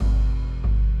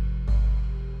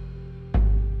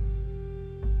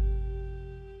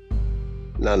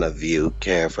None of you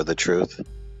care for the truth.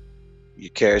 You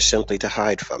care simply to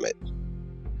hide from it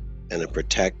and to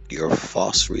protect your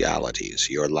false realities,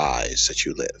 your lies that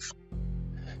you live.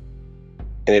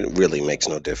 And it really makes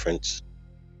no difference.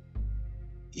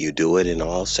 You do it in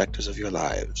all sectors of your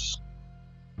lives.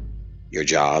 Your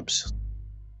jobs,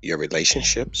 your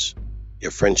relationships, your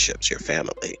friendships, your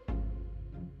family.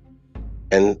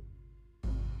 And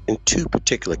in two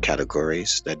particular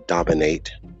categories that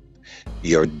dominate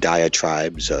your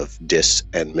diatribes of dis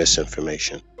and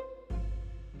misinformation: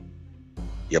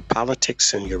 your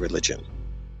politics and your religion.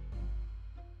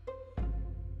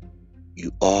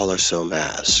 You all are so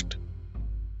masked,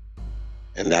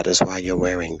 and that is why you're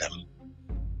wearing them.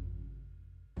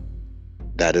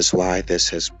 That is why this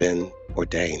has been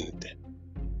ordained.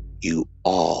 You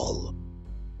all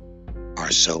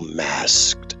are so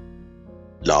masked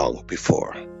long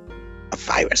before a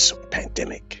virus or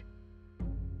pandemic.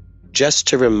 Just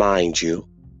to remind you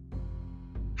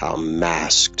how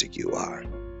masked you are.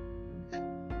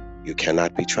 You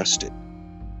cannot be trusted.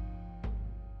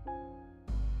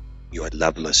 You are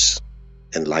loveless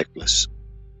and lifeless.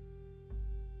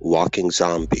 Walking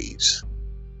zombies,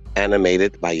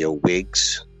 animated by your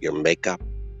wigs, your makeup,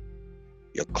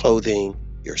 your clothing,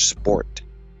 your sport,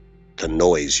 the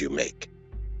noise you make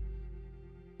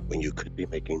when you could be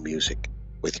making music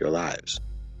with your lives.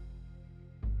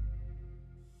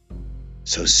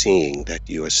 So seeing that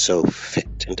you are so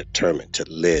fit and determined to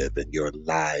live in your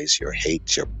lies, your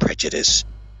hate, your prejudice,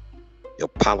 your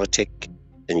politic,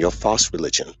 and your false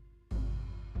religion,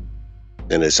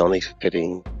 then it's only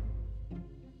fitting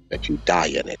that you die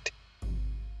in it,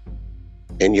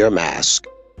 in your mask,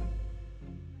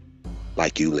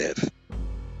 like you live.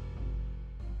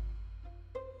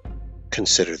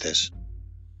 Consider this,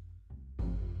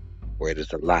 or it is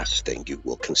the last thing you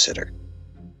will consider.